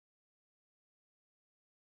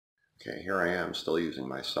Okay, here I am still using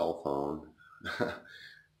my cell phone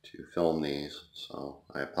to film these, so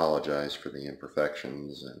I apologize for the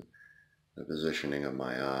imperfections and the positioning of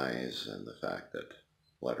my eyes and the fact that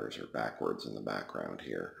letters are backwards in the background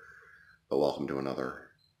here. But welcome to another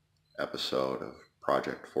episode of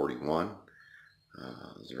Project 41.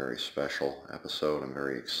 It's a very special episode. I'm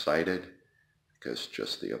very excited because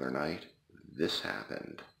just the other night this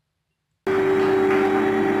happened.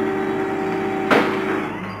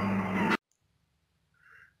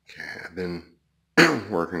 Okay, I've been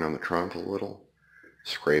working on the trunk a little,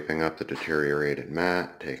 scraping up the deteriorated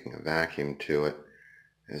mat, taking a vacuum to it.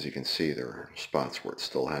 As you can see, there are spots where it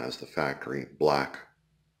still has the factory black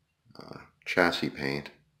chassis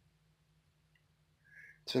paint.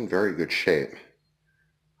 It's in very good shape.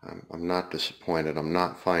 I'm not disappointed. I'm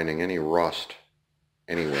not finding any rust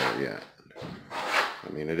anywhere yet. I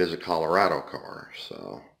mean, it is a Colorado car,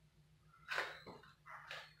 so,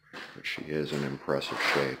 but she is in impressive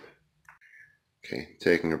shape. Okay,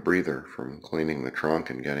 taking a breather from cleaning the trunk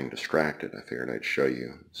and getting distracted, I figured I'd show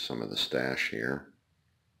you some of the stash here.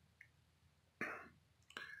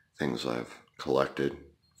 Things I've collected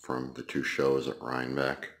from the two shows at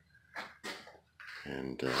Rhinebeck,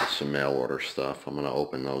 and some mail order stuff. I'm going to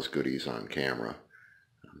open those goodies on camera.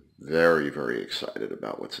 I'm very, very excited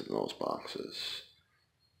about what's in those boxes.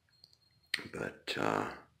 But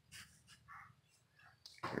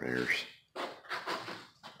there's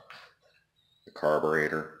the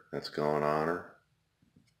carburetor that's going on her,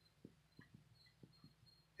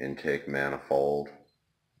 intake manifold,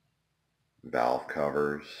 valve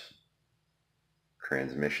covers,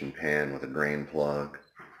 transmission pan with a drain plug,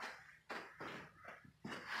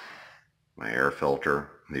 my air filter,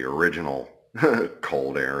 the original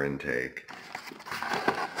cold air intake.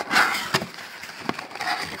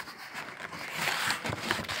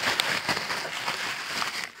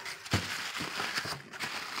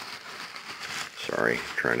 Sorry,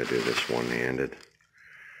 trying to do this one-handed.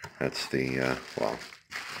 That's the,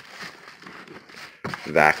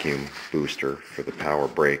 vacuum booster for the power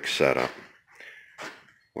brake setup.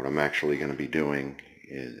 What I'm actually going to be doing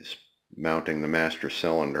is mounting the master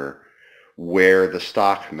cylinder where the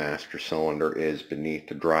stock master cylinder is beneath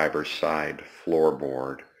the driver's side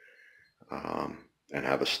floorboard, and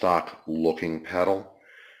have a stock looking pedal,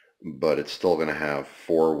 but it's still going to have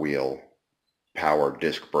four-wheel power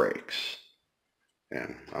disc brakes.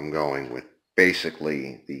 And I'm going with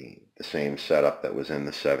basically the same setup that was in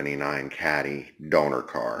the 79 Caddy donor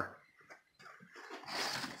car.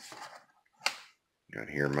 Got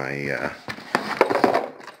here my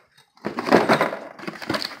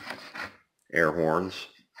air horns.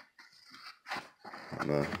 On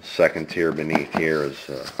the second tier beneath here is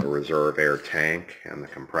a reserve air tank and the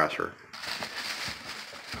compressor.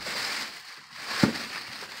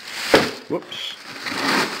 Whoops.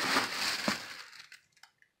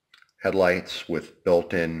 Headlights with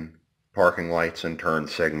built-in parking lights and turn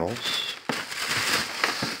signals.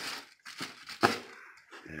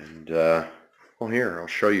 And, well, here, I'll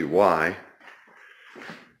show you why.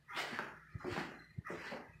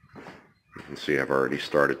 You can see I've already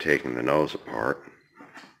started taking the nose apart,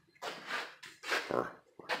 or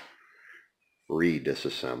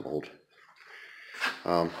re-disassembled.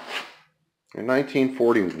 In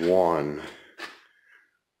 1941,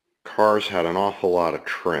 cars had an awful lot of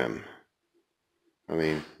trim. I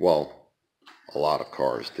mean, well, a lot of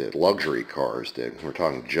cars did. Luxury cars did. We're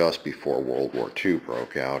talking just before World War II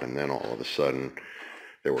broke out, and then all of a sudden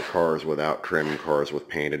there were cars without trim, cars with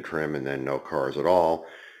painted trim, and then no cars at all,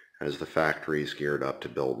 as the factories geared up to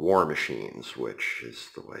build war machines, which is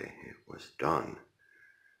the way it was done.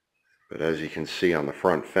 But as you can see on the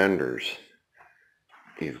front fenders,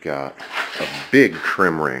 you've got a big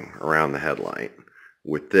trim ring around the headlight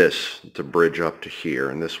with this to bridge up to here,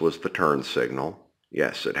 and this was the turn signal.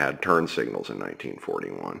 Yes, it had turn signals in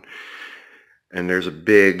 1941. And there's a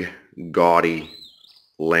big, gaudy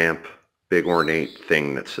lamp, big ornate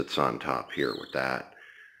thing that sits on top here with that,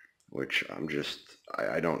 which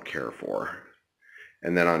I don't care for.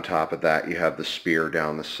 And then on top of that, you have the spear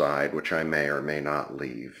down the side, which I may or may not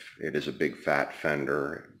leave. It is a big fat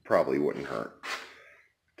fender. It probably wouldn't hurt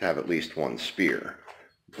to have at least one spear.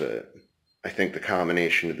 But I think the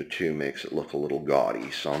combination of the two makes it look a little gaudy,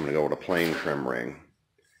 so I'm going to go with a plain trim ring,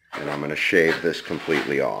 and I'm going to shave this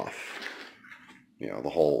completely off. You know, the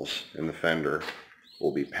holes in the fender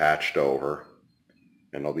will be patched over,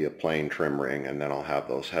 and there'll be a plain trim ring, and then I'll have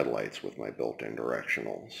those headlights with my built-in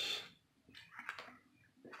directionals.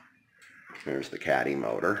 There's the Caddy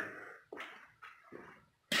motor.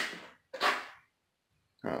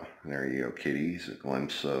 Oh, there you go, kiddies. A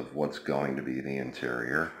glimpse of what's going to be the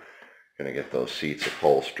interior. Gonna get those seats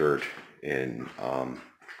upholstered in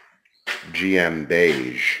GM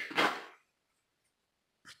beige.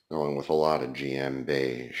 Going with a lot of GM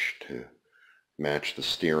beige to match the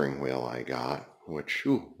steering wheel I got, which,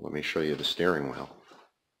 ooh, let me show you the steering wheel.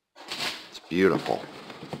 It's beautiful.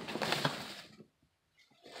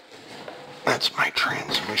 That's my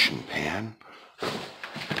transmission pan.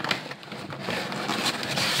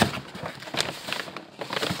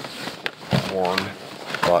 Horn,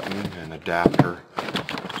 button, and adapter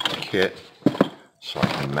kit so I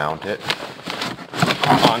can mount it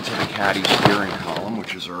onto the caddy steering column,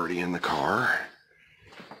 which is already in the car.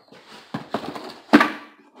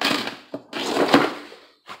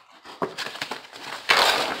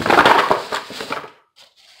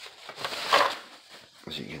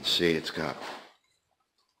 As you can see, it's got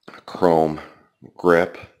a chrome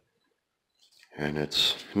grip, and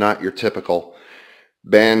it's not your typical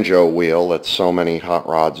banjo wheel that so many hot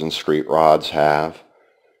rods and street rods have.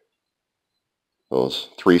 Those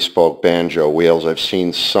 3-spoke banjo wheels, I've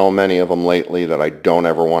seen so many of them lately that I don't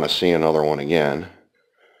ever want to see another one again.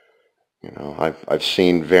 You know, I've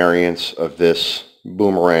seen variants of this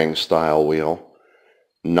boomerang style wheel.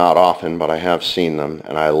 Not often, but I have seen them,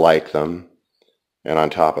 and I like them. And on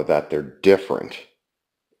top of that, they're different,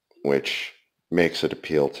 which makes it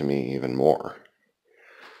appeal to me even more.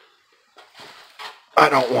 I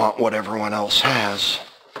don't want what everyone else has.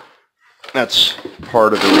 That's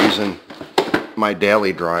part of the reason my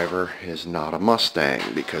daily driver is not a Mustang,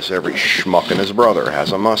 because every schmuck and his brother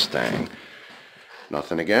has a Mustang.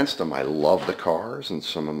 Nothing against them. I love the cars, and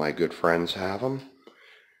some of my good friends have them.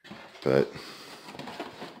 But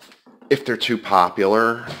if they're too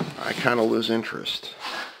popular, I kind of lose interest.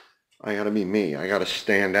 I gotta be me. I gotta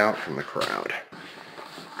stand out from the crowd.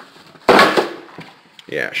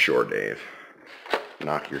 Yeah, sure, Dave.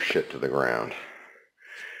 Knock your shit to the ground.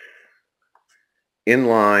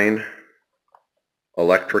 Inline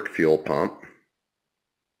electric fuel pump,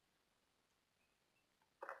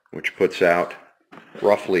 which puts out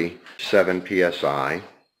roughly 7 psi,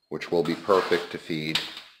 which will be perfect to feed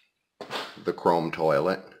the chrome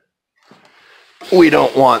toilet. We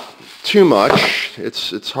don't want too much.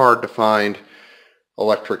 It's hard to find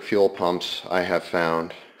electric fuel pumps, I have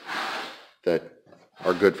found, that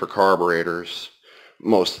are good for carburetors.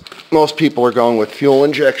 Most people are going with fuel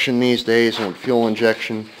injection these days, and with fuel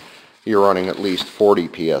injection you're running at least 40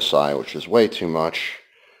 psi, which is way too much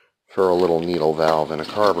for a little needle valve in a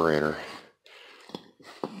carburetor.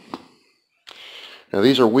 Now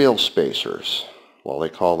these are wheel spacers. Well, they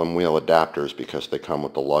call them wheel adapters because they come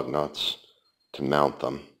with the lug nuts to mount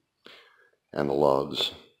them and the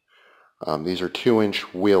lugs. These are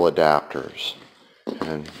 2-inch wheel adapters,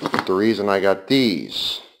 and the reason I got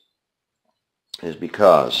these is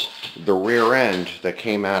because the rear end that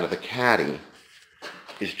came out of the caddy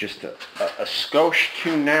is just a skosh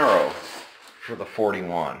too narrow for the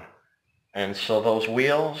 41, and so those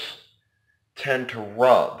wheels tend to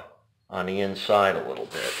rub on the inside a little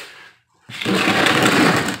bit.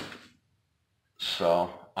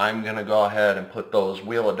 So I'm going to go ahead and put those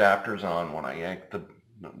wheel adapters on when I yank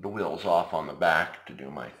the wheels off on the back to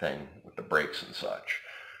do my thing with the brakes and such.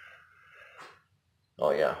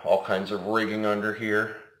 Oh yeah, all kinds of rigging under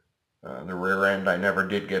here. The rear end I never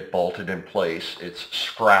did get bolted in place. It's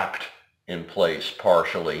scrapped in place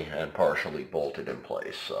partially and partially bolted in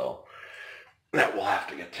place. So that will have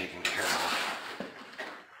to get taken care of.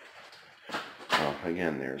 Well,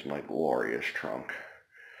 again, there's my glorious trunk.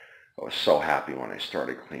 I was so happy when I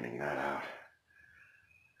started cleaning that out.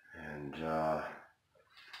 And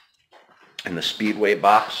in the Speedway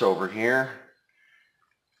box over here,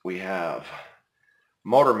 we have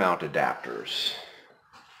motor mount adapters.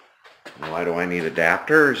 Why do I need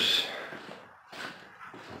adapters?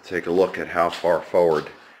 I'll take a look at how far forward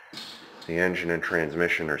the engine and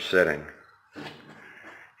transmission are sitting.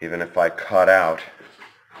 Even if I cut out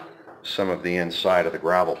some of the inside of the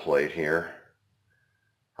gravel plate here,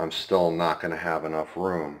 I'm still not going to have enough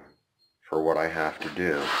room for what I have to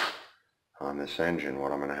do on this engine,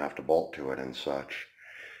 what I'm going to have to bolt to it and such.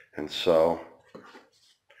 And so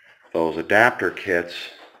those adapter kits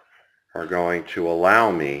are going to allow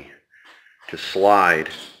me to slide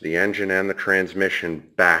the engine and the transmission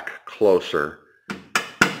back closer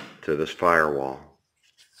to this firewall.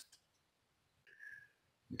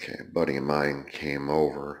 Okay, a buddy of mine came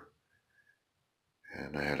over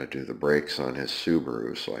and I had to do the brakes on his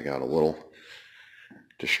Subaru, so I got a little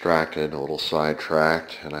distracted, a little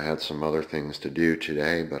sidetracked, and I had some other things to do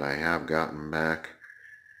today, but I have gotten back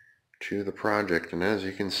to the project, and as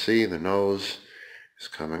you can see, the nose is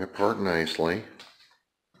coming apart nicely.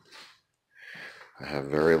 I have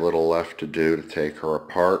very little left to do to take her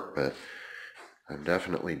apart, but I'm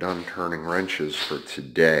definitely done turning wrenches for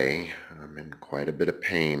today. I'm in quite a bit of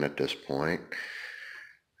pain at this point.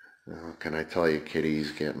 Can I tell you,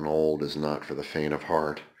 kitties, getting old is not for the faint of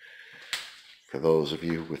heart. For those of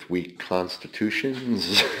you with weak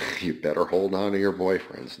constitutions, you better hold on to your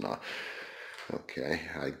boyfriends now. Okay,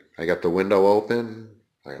 I got the window open.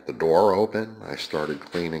 I got the door open. I started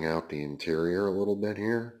cleaning out the interior a little bit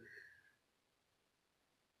here.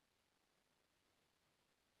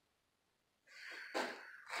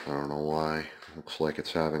 I don't know why. Looks like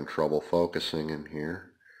it's having trouble focusing in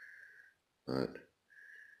here. But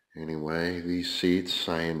anyway, these seats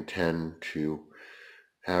I intend to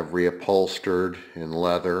have reupholstered in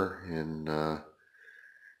leather in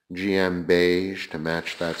GM beige to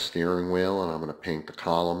match that steering wheel, and I'm going to paint the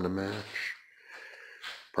column to match.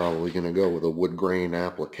 Probably going to go with a wood grain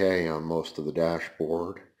applique on most of the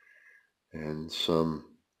dashboard and some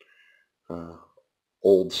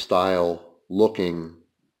old style looking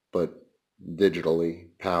but digitally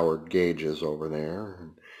powered gauges over there.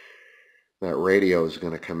 And that radio is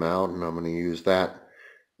going to come out, and I'm going to use that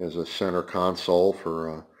as a center console for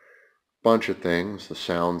a bunch of things: the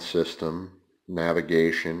sound system,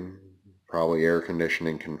 navigation, probably air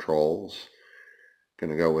conditioning controls.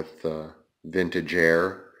 Going to go with vintage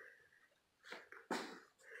air.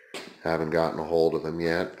 Haven't gotten a hold of them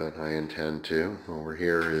yet, but I intend to. Over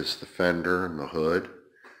here is the fender and the hood.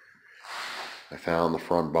 I found the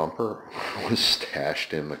front bumper was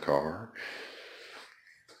stashed in the car.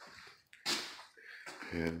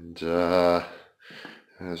 And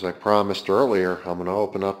as I promised earlier, I'm going to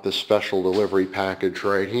open up this special delivery package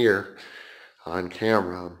right here on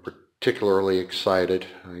camera. I'm particularly excited.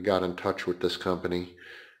 I got in touch with this company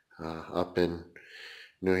up in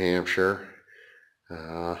New Hampshire.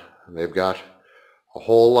 They've got a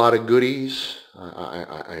whole lot of goodies.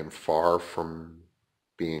 I am far from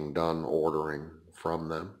being done ordering from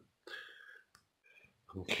them.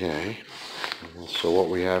 Okay, so what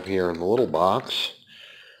we have here in the little box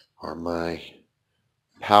are my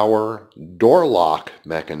power door lock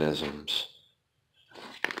mechanisms.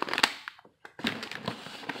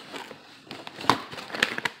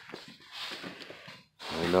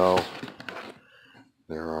 I know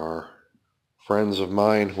there are friends of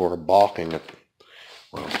mine who are balking at,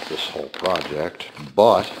 well, this whole project,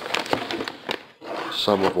 but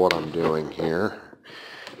some of what I'm doing here.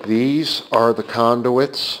 These are the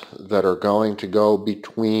conduits that are going to go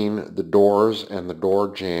between the doors and the door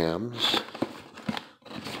jambs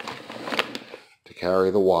to carry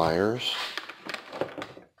the wires.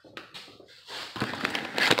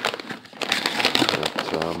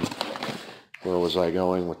 But, where was I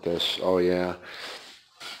going with this? Oh yeah,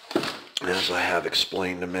 as I have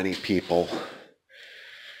explained to many people,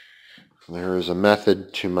 there is a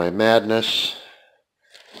method to my madness,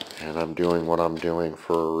 and I'm doing what I'm doing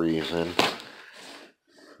for a reason.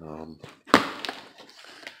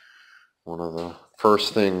 One of the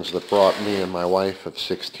first things that brought me and my wife of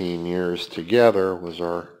 16 years together was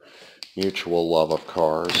our mutual love of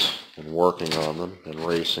cars and working on them and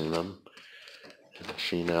racing them. And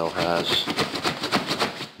she now has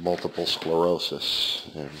multiple sclerosis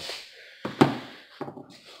and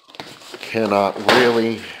cannot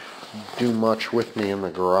really do much with me in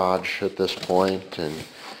the garage at this point, and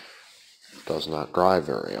does not drive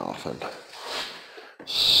very often.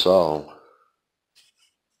 So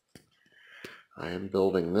I am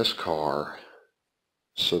building this car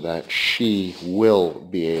so that she will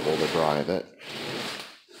be able to drive it,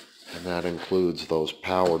 and that includes those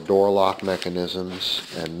power door lock mechanisms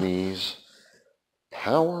and these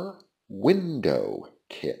power window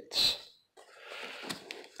kits.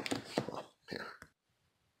 Here.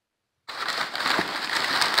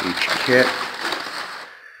 Each kit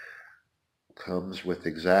comes with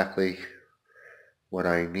exactly what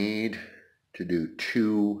I need to do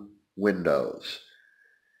 2 windows.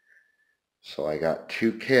 So I got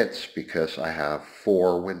 2 kits because I have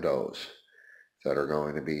 4 windows that are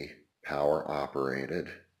going to be power operated.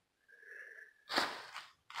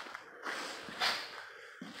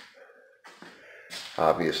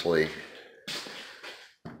 Obviously,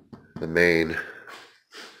 the main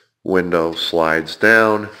window slides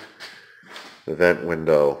down, the vent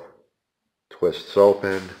window twists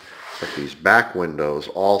open, but these back windows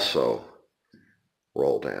also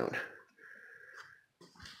roll down.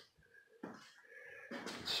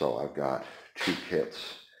 So I've got 2 kits,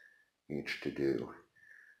 each to do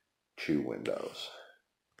 2 windows.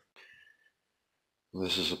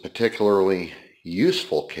 This is a particularly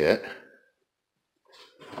useful kit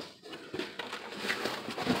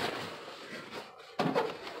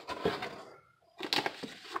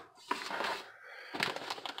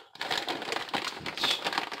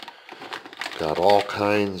Got all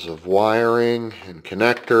kinds of wiring and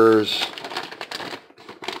connectors.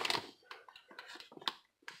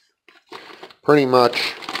 Pretty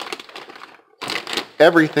much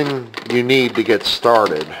everything you need to get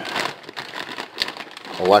started,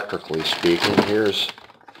 electrically speaking. Here's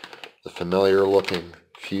the familiar looking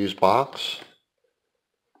fuse box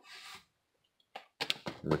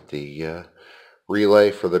with the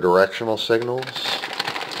relay for the directional signals.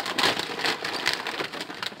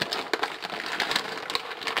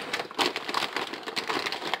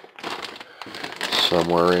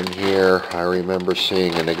 Somewhere in here I remember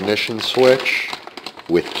seeing an ignition switch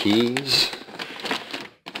with keys.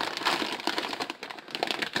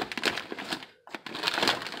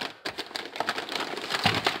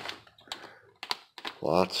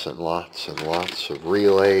 Lots and lots and lots of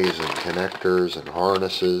relays and connectors and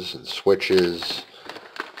harnesses and switches.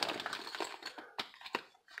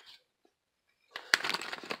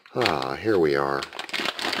 Here we are.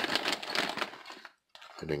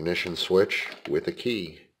 An ignition switch with a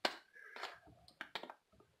key.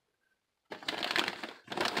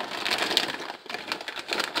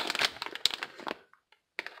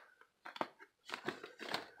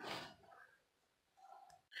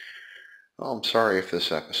 Well, I'm sorry if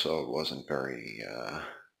this episode wasn't very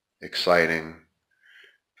exciting,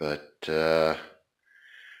 but I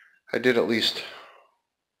did at least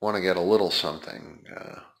want to get a little something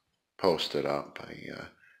posted up.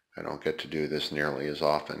 I don't get to do this nearly as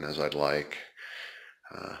often as I'd like.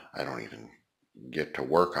 I don't even get to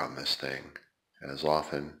work on this thing as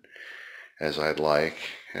often as I'd like.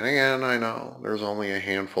 And again, I know there's only a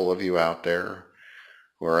handful of you out there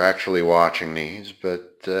who are actually watching these,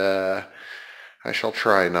 but I shall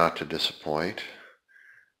try not to disappoint.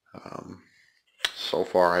 So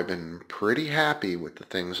far I've been pretty happy with the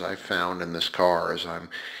things I've found in this car as I'm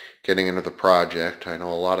getting into the project. I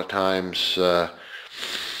know a lot of times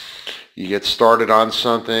you get started on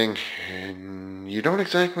something and you don't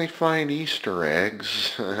exactly find Easter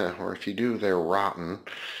eggs, or if you do, they're rotten.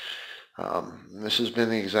 This has been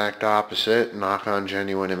the exact opposite. Knock on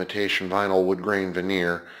genuine imitation vinyl wood grain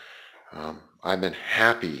veneer. I've been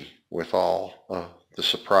happy with all the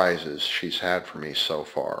surprises she's had for me so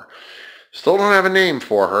far. Still don't have a name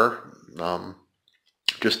for her.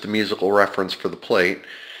 Just a musical reference for the plate.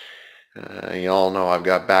 You all know I've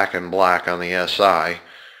got back in black on the SI.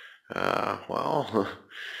 Well,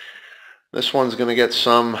 this one's going to get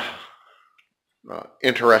some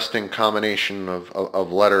interesting combination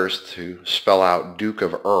of letters to spell out Duke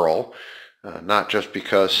of Earl. Not just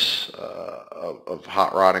because of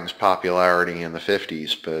hot rodding's popularity in the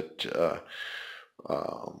 50s, but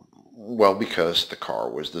well, because the car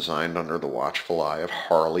was designed under the watchful eye of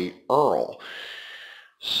Harley Earl.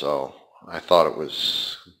 So I thought it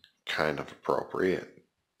was kind of appropriate.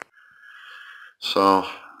 So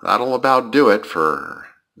that'll about do it for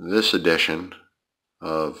this edition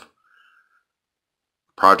of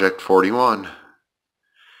Project 41.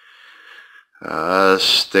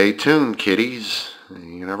 Stay tuned, kiddies.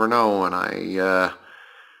 You never know when I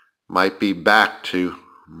might be back to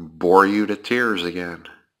bore you to tears again.